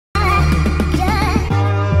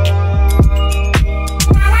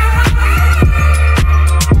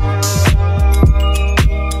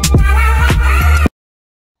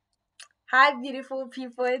Hi, beautiful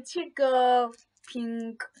people. It's your girl,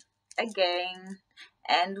 Pink, again,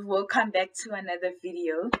 and welcome back to another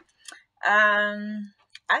video. I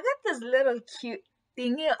got this little cute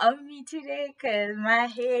thingy on me today because my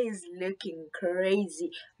hair is looking crazy,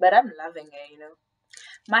 but I'm loving it.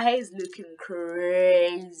 My hair is looking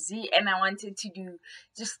crazy, and I wanted to do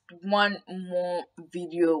just one more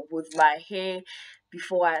video with my hair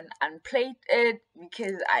before I unplait it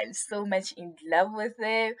because I'm so much in love with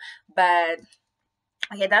it. But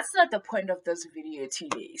okay, that's not the point of this video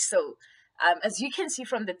today. So as you can see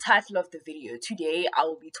from the title of the video, today I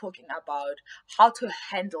will be talking about how to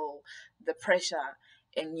handle the pressure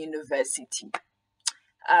in university.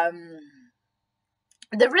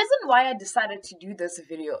 The reason why I decided to do this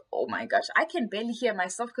video, oh my gosh, I can barely hear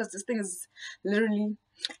myself because this thing is literally,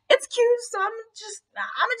 it's cute. So I'm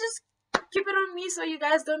just keep it on me so you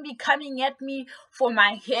guys don't be coming at me for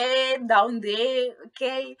my hair down there.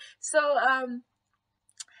 Okay, so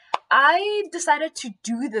I decided to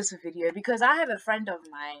do this video because I have a friend of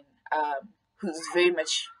mine who's very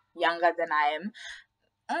much younger than I am.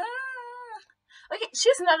 Okay,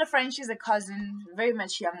 she's not a friend, she's a cousin, very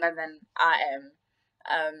much younger than I am.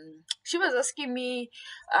 She was asking me,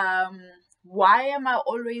 why am I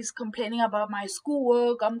always complaining about my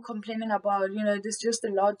schoolwork? I'm complaining about, there's just a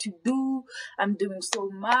lot to do. I'm doing so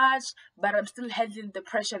much, but I'm still handling the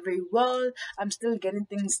pressure very well. I'm still getting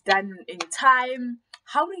things done in time.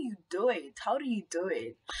 How do you do it? How do you do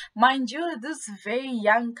it? Mind you, this very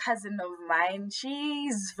young cousin of mine,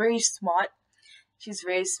 she's very smart. She's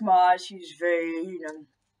very smart. She's very,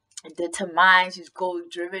 determined. She's goal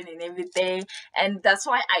driven and everything. And that's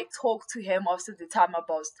why I talk to her most of the time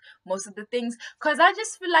about most of the things. Because I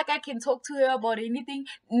just feel like I can talk to her about anything.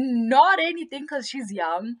 Not anything because she's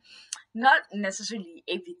young. Not necessarily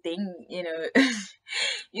everything, You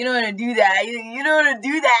don't want to do that. You don't want to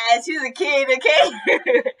do that. She's a kid, okay?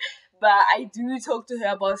 But I do talk to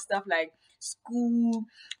her about stuff like school.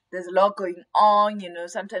 There's a lot going on,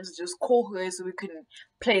 Sometimes I just call her so we can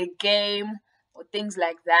play a game or things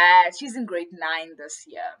like that. She's in grade 9 this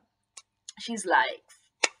year. She's like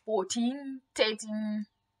 14, 13.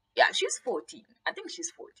 Yeah, she's 14. I think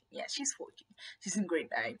she's 14. Yeah, she's 14. She's in grade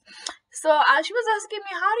 9. So she was asking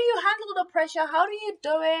me, how do you handle the pressure? How do you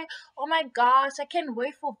do it? Oh my gosh, I can't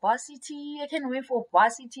wait for varsity. I can't wait for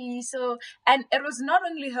varsity. So, and it was not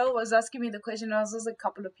only her who was asking me the question, there was also a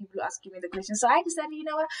couple of people asking me the question. So I decided, you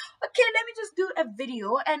know what? Okay, let me just do a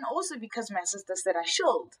video. And also because my sister said I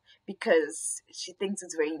should, because she thinks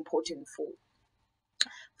it's very important for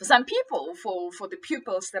some people, for the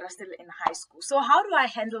pupils that are still in high school. So how do I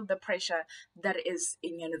handle the pressure that is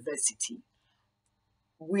in university?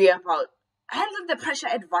 We're about handling the pressure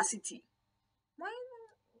at varsity.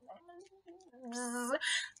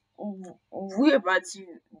 We're about to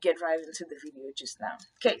get right into the video just now.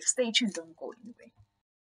 Okay, stay tuned, don't go anywhere.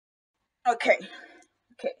 Okay,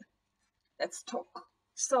 let's talk.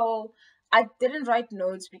 So I didn't write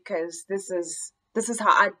notes because this is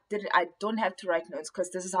how I did it. I don't have to write notes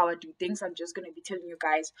because this is how I do things. I'm just gonna be telling you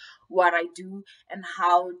guys what I do and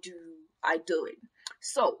how do I do it.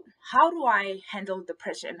 So how do I handle the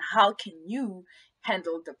pressure and how can you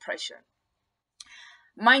handle the pressure?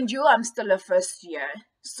 Mind you, I'm still a first year.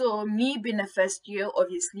 So me being a first year,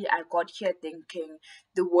 obviously I got here thinking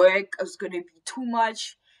the work is gonna be too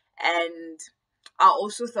much, and I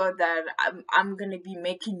also thought that I'm gonna be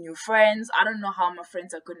making new friends. I don't know how my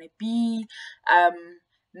friends are gonna be.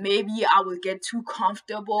 Maybe I will get too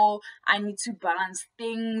comfortable. I need to balance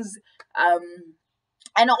things.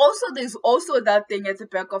 And also there's also that thing at the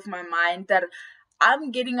back of my mind that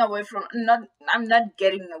I'm getting away from, I'm not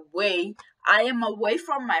getting away. I am away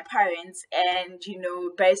from my parents, and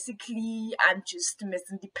basically I'm just Miss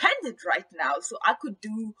Independent right now. So I could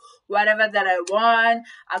do whatever that I want.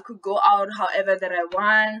 I could go out however that I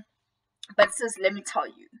want. But sis, let me tell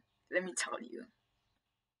you.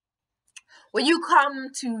 When you come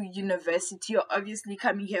to university, you're obviously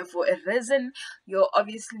coming here for a reason. You're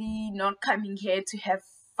obviously not coming here to have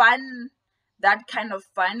fun, that kind of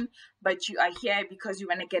fun, but you are here because you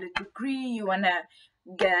want to get a degree, you want to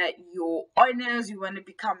get your honors, you want to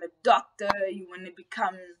become a doctor, you want to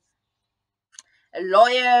become a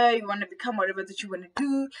lawyer, you want to become whatever that you want to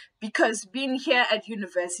do, because being here at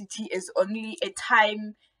university is only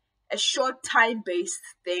a short time based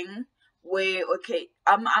thing where, okay,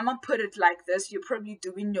 I'm gonna put it like this: you're probably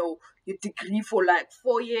doing your degree for like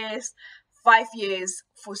 4 years, 5 years,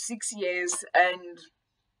 for 6 years,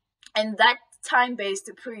 and that time based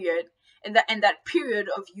period, and that period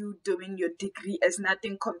of you doing your degree is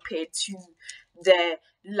nothing compared to the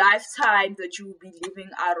lifetime that you will be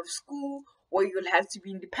living out of school, where you'll have to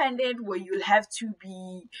be independent, where you'll have to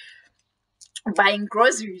be buying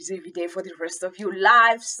groceries every day for the rest of your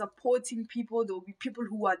life, supporting people. There will be people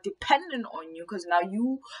who are dependent on you, because now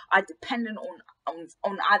you are dependent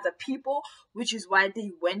on other people, which is why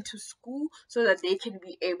they went to school, so that they can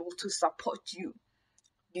be able to support you.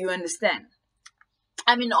 Do you understand?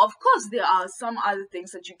 I mean, of course, there are some other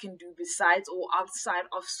things that you can do besides or outside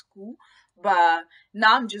of school, but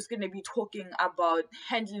now I'm just going to be talking about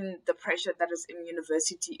handling the pressure that is in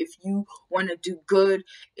university. If you want to do good,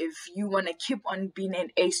 if you want to keep on being an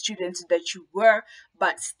A student that you were,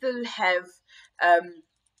 but still have um,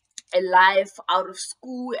 a life out of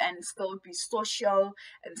school and still be social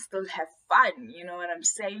and still have fun, you know what I'm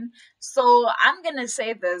saying? So I'm going to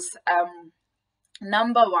say this.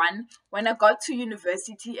 Number one, when I got to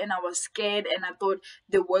university and I was scared and I thought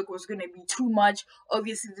the work was going to be too much,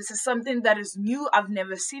 obviously, this is something that is new. I've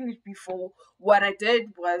never seen it before. What I did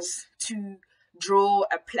was to draw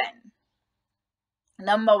a plan.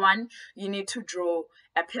 Number one, you need to draw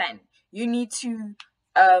a plan. You need to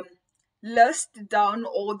um, list down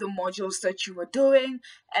all the modules that you were doing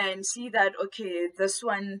and see that, okay, this is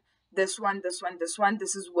when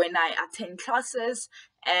I attend classes,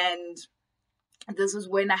 and this is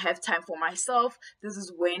when I have time for myself. This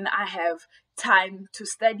is when I have time to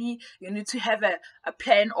study. You need to have a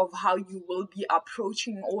plan of how you will be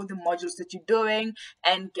approaching all the modules that you're doing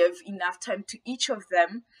and give enough time to each of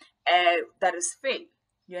them that is fair.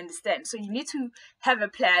 You understand? So you need to have a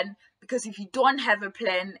plan, because if you don't have a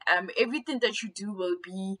plan, everything that you do will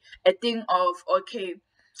be a thing of, okay,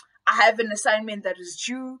 I have an assignment that is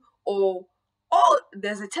due, or oh,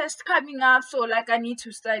 there's a test coming up, so like I need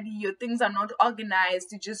to study. Your things are not organized.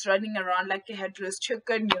 You're just running around like a headless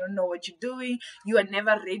chicken. You don't know what you're doing. You are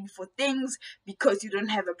never ready for things because you don't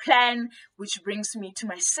have a plan. Which brings me to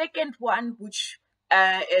my second one, which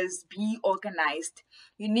is be organized.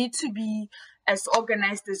 You need to be as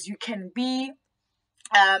organized as you can be.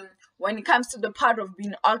 When it comes to the part of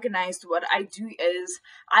being organized, what I do is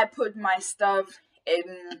I put my stuff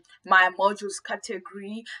in my modules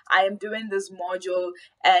category. I am doing this module,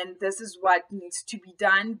 and this is what needs to be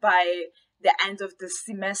done by the end of the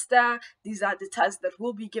semester. These are the tasks that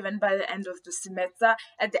will be given by the end of the semester.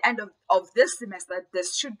 At the end of this semester,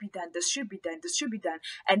 this should be done, this should be done, this should be done.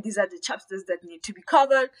 And these are the chapters that need to be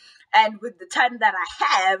covered. And with the time that I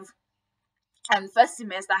have, and first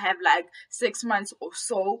semester I have like 6 months or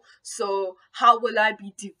so how will I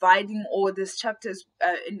be dividing all these chapters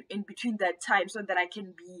in between that time, so that I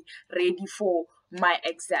can be ready for my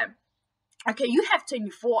exam? Okay, you have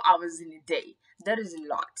 24 hours in a day. That is a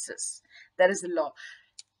lot, sis. That is a lot.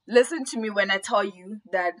 Listen to me when I tell you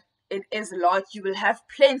that it is a lot. You will have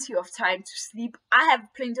plenty of time to sleep. I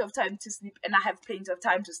have plenty of time to sleep, and I have plenty of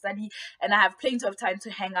time to study, and I have plenty of time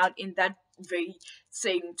to hang out in that very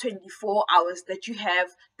same 24 hours that you have,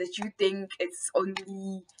 that you think it's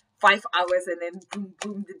only 5 hours, and then boom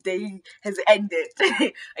boom, the day has ended.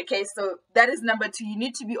 Okay, so that is number two. You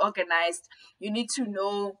need to be organized. You need to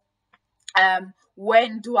know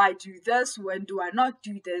when do I do this, when do I not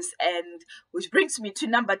do this? And which brings me to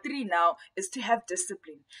number three now, is to have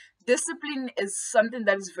discipline. Discipline is something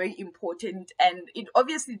that is very important, and it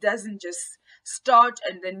obviously doesn't just start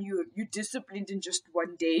and then you disciplined in just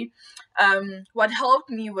one day. What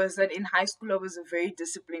helped me was that in high school I was a very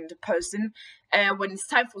disciplined person, and when it's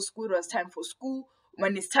time for school, it was time for school.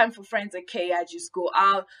 When it's time for friends, okay, I just go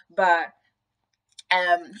out. But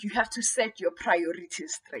you have to set your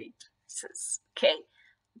priorities straight, sis.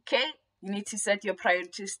 Okay, you need to set your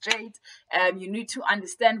priorities straight. You need to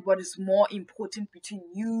understand what is more important between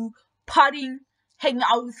you partying, hanging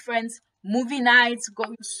out with friends, movie nights,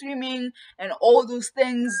 going swimming, and all those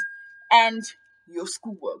things, and your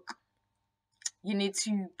schoolwork. You need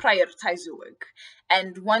to prioritize your work,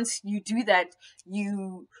 and once you do that,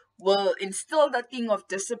 you will instill that thing of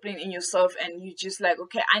discipline in yourself, and you just like,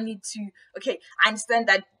 okay, I need to, okay, I understand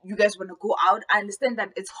that you guys want to go out. I understand that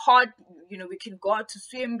it's hard, we can go out to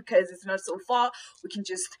swim because it's not so far. We can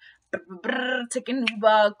just take an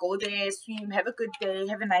Uber, go there, swim, have a good day,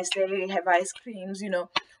 have a nice day, have ice creams,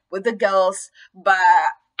 with the girls. But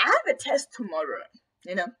I have a test tomorrow,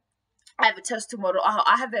 you know I have a test tomorrow.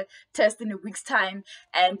 I have a test in a week's time,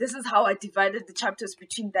 and this is how I divided the chapters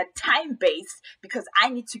between that time base, because I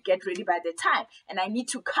need to get ready by the time, and I need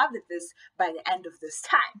to cover this by the end of this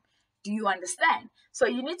time. Do you understand? So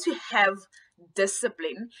you need to have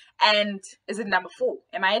discipline. And is it number four?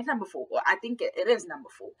 Am I at number four? Well, I think it is number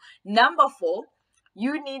four. Number four,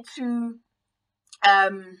 you need to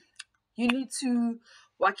um you need to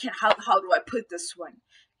how do I put this one?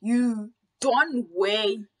 You don't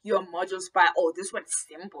weigh your modules by, oh, this one's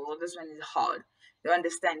simple or this one is hard. You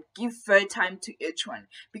understand? Give fair time to each one.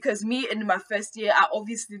 Because me in my first year, I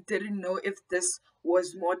obviously didn't know if this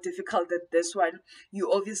was more difficult than this one.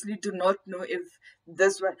 You obviously do not know if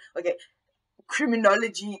this one, okay,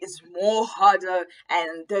 criminology is more harder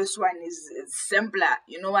and this one is simpler.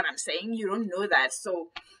 You know what I'm saying? You don't know that. So,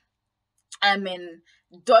 I mean,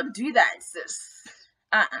 don't do that, sis.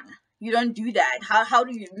 You don't do that. How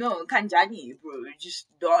do you know? Kanjani, bro. You just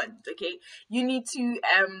don't, okay? You need to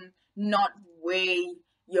not weigh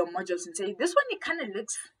your modules and say, this one it kind of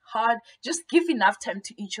looks hard. Just give enough time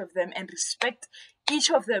to each of them and respect each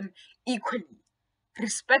of them equally.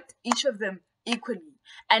 Respect each of them equally.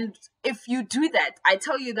 And if you do that, I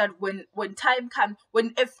tell you that when time comes,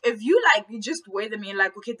 when if you like, you just weigh them in,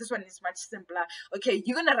 like, okay, this one is much simpler. Okay,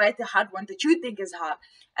 you're gonna write the hard one that you think is hard,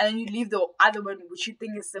 and then you leave the other one which you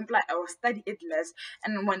think is simpler, or study it less.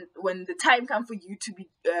 And when the time comes for you to be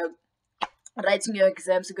writing your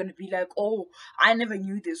exams, are going to be like, oh, I never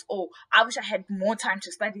knew this. Oh, I wish I had more time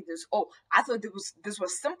to study this. Oh, I thought this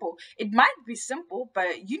was simple. It might be simple,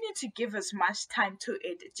 but you need to give as much time to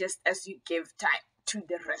it just as you give time to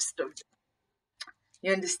the rest of it.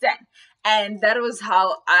 You understand? And that was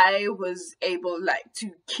how I was able, like,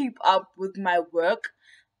 to keep up with my work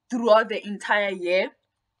throughout the entire year.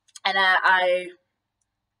 And I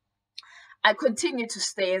continued to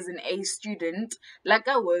stay as an A student like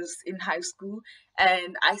I was in high school,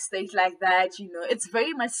 and I stayed like that. You know, it's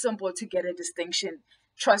very much simple to get a distinction.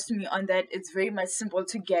 Trust me on that. It's very much simple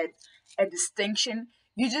to get a distinction.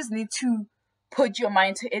 You just need to put your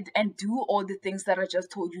mind to it and do all the things that I just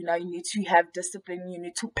told you. Now you need to have discipline, you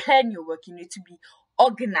need to plan your work, you need to be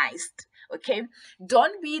organized. Okay,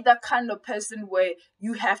 don't be the kind of person where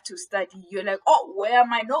you have to study. You're like, oh, where are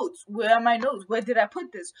my notes? Where are my notes? Where did I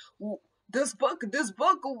put this? This book,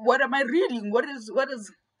 what am I reading? What is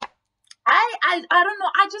I don't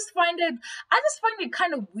know. I just find it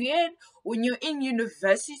kind of weird when you're in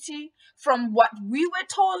university, from what we were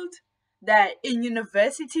told, that in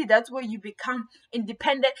university that's where you become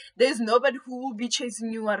independent. There's nobody who will be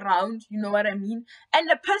chasing you around, you know what I mean? And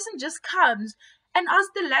the person just comes and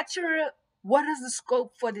asks the lecturer, what is the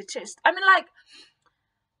scope for the test? I mean, like,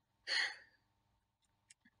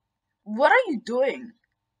 what are you doing?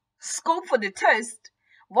 Scope for the test?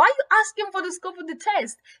 Why are you asking for the scope of the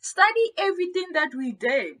test? Study everything that we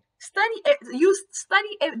did. You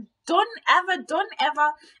study it. Don't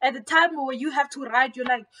ever at the time where you have to write, you're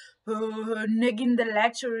like, negging the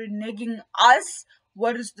lecturer, negging us.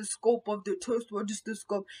 What is the scope of the test? What is the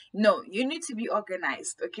scope? No, you need to be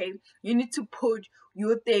organized, okay? You need to put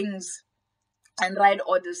your things and write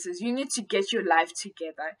orders. You need to get your life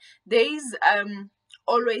together. There's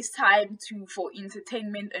always time to for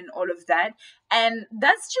entertainment and all of that, and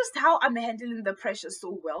that's just how I'm handling the pressure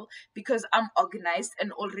so well, because I'm organized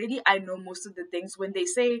and already I know most of the things. When they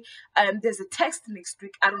say there's a test next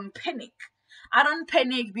week, I don't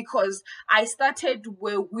panic because I started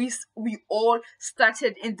where we all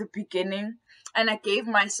started in the beginning, and I gave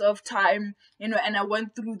myself time, and I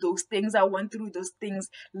went through those things.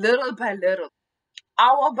 Little by little,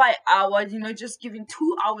 hour by hour, just giving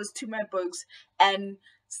 2 hours to my books and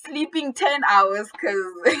sleeping 10 hours,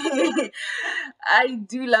 because I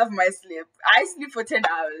do love my sleep. I sleep for 10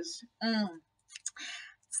 hours.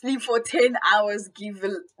 Sleep for 10 hours, give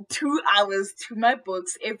 2 hours to my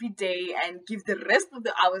books every day, and give the rest of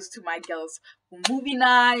the hours to my girls for movie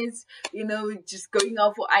nights, just going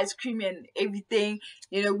out for ice cream and everything.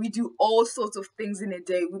 We do all sorts of things in a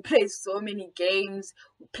day. We play so many games,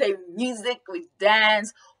 we play music, we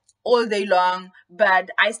dance all day long, but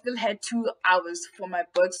I still had 2 hours for my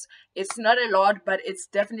books. It's not a lot, but it's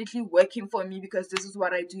definitely working for me, because this is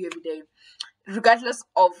what I do every day, regardless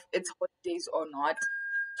of it's holidays or not.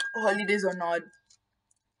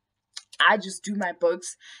 I just do my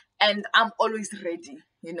books, and I'm always ready.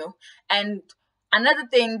 And another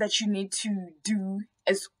thing that you need to do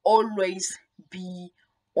is always be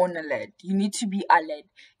on alert. You need to be alert.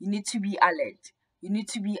 You need to be alert. You need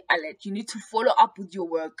to be alert. You need to follow up with your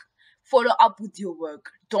work. Follow up with your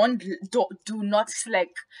work. Do not slack.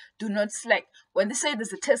 Do not slack. When they say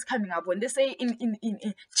there's a test coming up, when they say in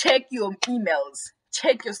check your emails,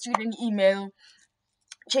 check your student email,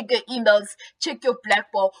 check your emails, check your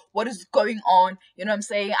Blackboard, what is going on. You know what I'm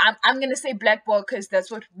saying? I'm gonna say Blackboard because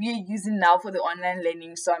that's what we're using now for the online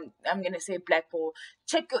learning. So I'm gonna say Blackboard.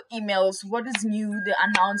 Check your emails, what is new, the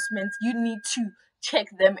announcements. You need to check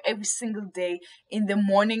them every single day, in the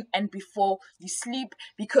morning and before you sleep,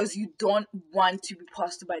 because you don't want to be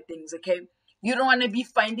passed by things, okay? You don't want to be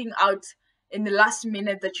finding out in the last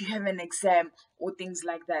minute that you have an exam or things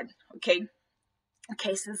like that. Okay,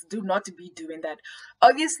 cases, do not be doing that.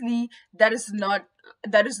 Obviously that is not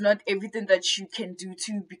everything that you can do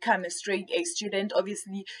to become a straight A student.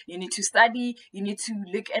 Obviously you need to study, you need to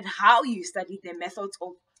look at how you study, the methods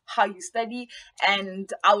of how you study. And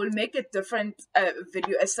I will make a different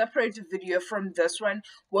video, a separate video from this one,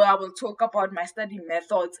 where I will talk about my study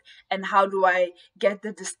methods and how do I get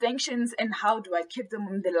the distinctions and how do I keep them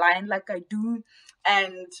on the line like I do,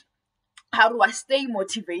 and how do I stay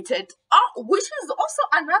motivated? Oh, which is also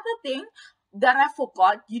another thing that I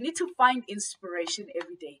forgot. You need to find inspiration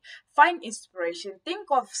every day. Find inspiration. Think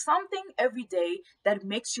of something every day that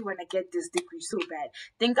makes you want to get this degree so bad.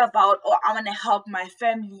 Think about, oh, I want to help my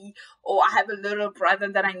family, or I have a little brother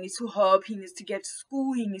that I need to help. He needs to get to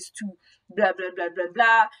school. He needs to blah, blah, blah, blah,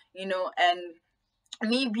 blah, and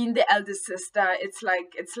me being the eldest sister, it's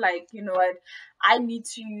like, you know what, I need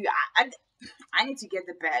to, I need to get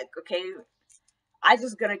the bag, okay? I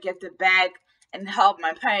just gotta get the bag and help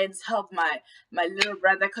my parents, help my little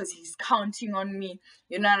brother, because he's counting on me.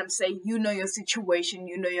 You know what I'm saying? You know your situation,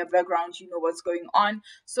 you know your background, you know what's going on.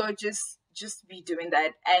 So just be doing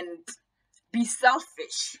that and be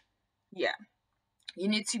selfish. Yeah. You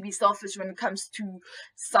need to be selfish when it comes to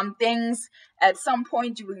some things. At some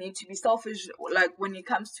point you will need to be selfish, like when it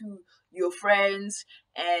comes to your friends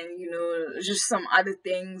and just some other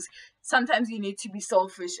things. Sometimes you need to be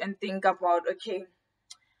selfish and think about, okay,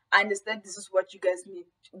 I understand this is what you guys need.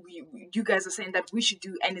 You guys are saying that we should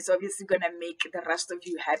do, and it's obviously gonna make the rest of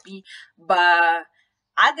you happy. But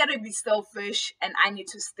I gotta be selfish, and I need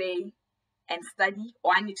to stay and study,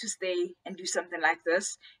 or I need to stay and do something like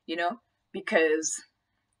this, because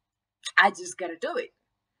I just gotta do it.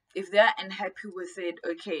 If they're unhappy with it,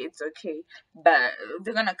 okay, it's okay. But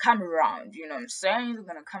they're gonna come around, you know what I'm saying? They're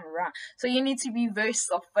gonna come around. So you need to be very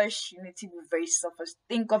selfish. You need to be very selfish.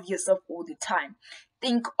 Think of yourself all the time.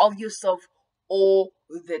 Think of yourself all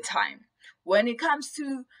the time. When it comes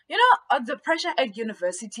to, the pressure at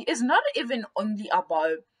university is not even only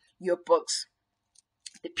about your books.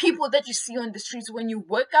 The people that you see on the streets, when you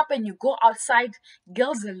wake up and you go outside,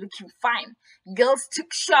 girls are looking fine. Girls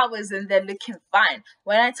took showers and they're looking fine.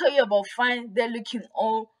 When I tell you about fine, they're looking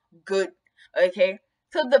all good. Okay?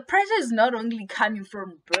 So the pressure is not only coming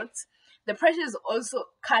from books, the pressure is also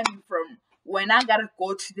coming from when I gotta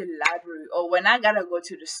go to the library or when I gotta go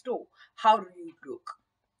to the store. How do you look?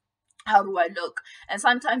 How do I look? And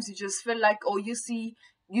sometimes you just feel like, oh, you see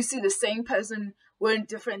the same person wearing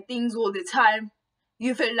different things all the time.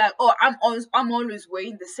 You feel like, oh, I'm always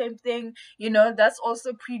wearing the same thing. That's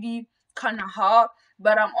also pretty kind of hard.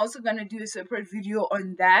 But I'm also gonna do a separate video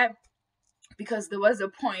on that, because there was a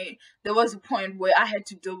point where I had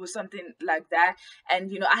to deal with something like that,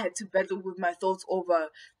 and I had to battle with my thoughts over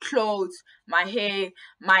clothes, my hair,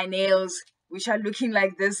 my nails, which are looking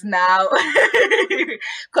like this now,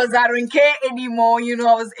 because I don't care anymore. I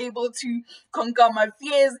was able to conquer my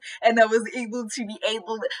fears, and I was able to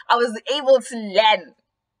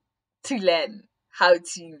learn how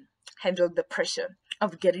to handle the pressure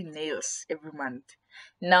of getting nails every month.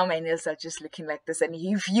 Now my nails are just looking like this. And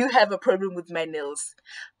if you have a problem with my nails,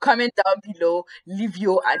 comment down below, leave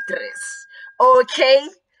your address. Okay?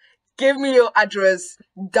 Give me your address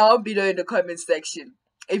down below in the comment section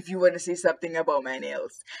if you want to say something about my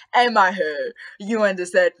nails and my hair. You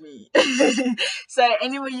understand me. So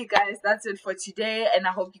anyway, you guys, that's it for today, and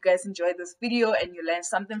I hope you guys enjoyed this video and you learned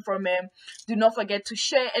something from it. Do not forget to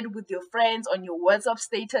share it with your friends, on your WhatsApp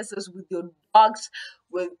statuses, with your dogs,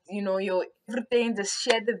 with your everything. Just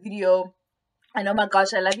share the video. And oh my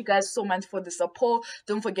gosh, I love you guys so much for the support.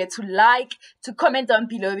 Don't forget to like, to comment down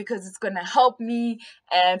below, because it's gonna help me,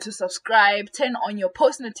 and to subscribe. Turn on your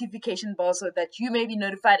post notification bell so that you may be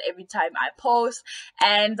notified every time I post.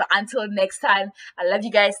 And until next time, I love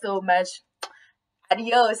you guys so much.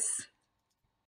 Adios.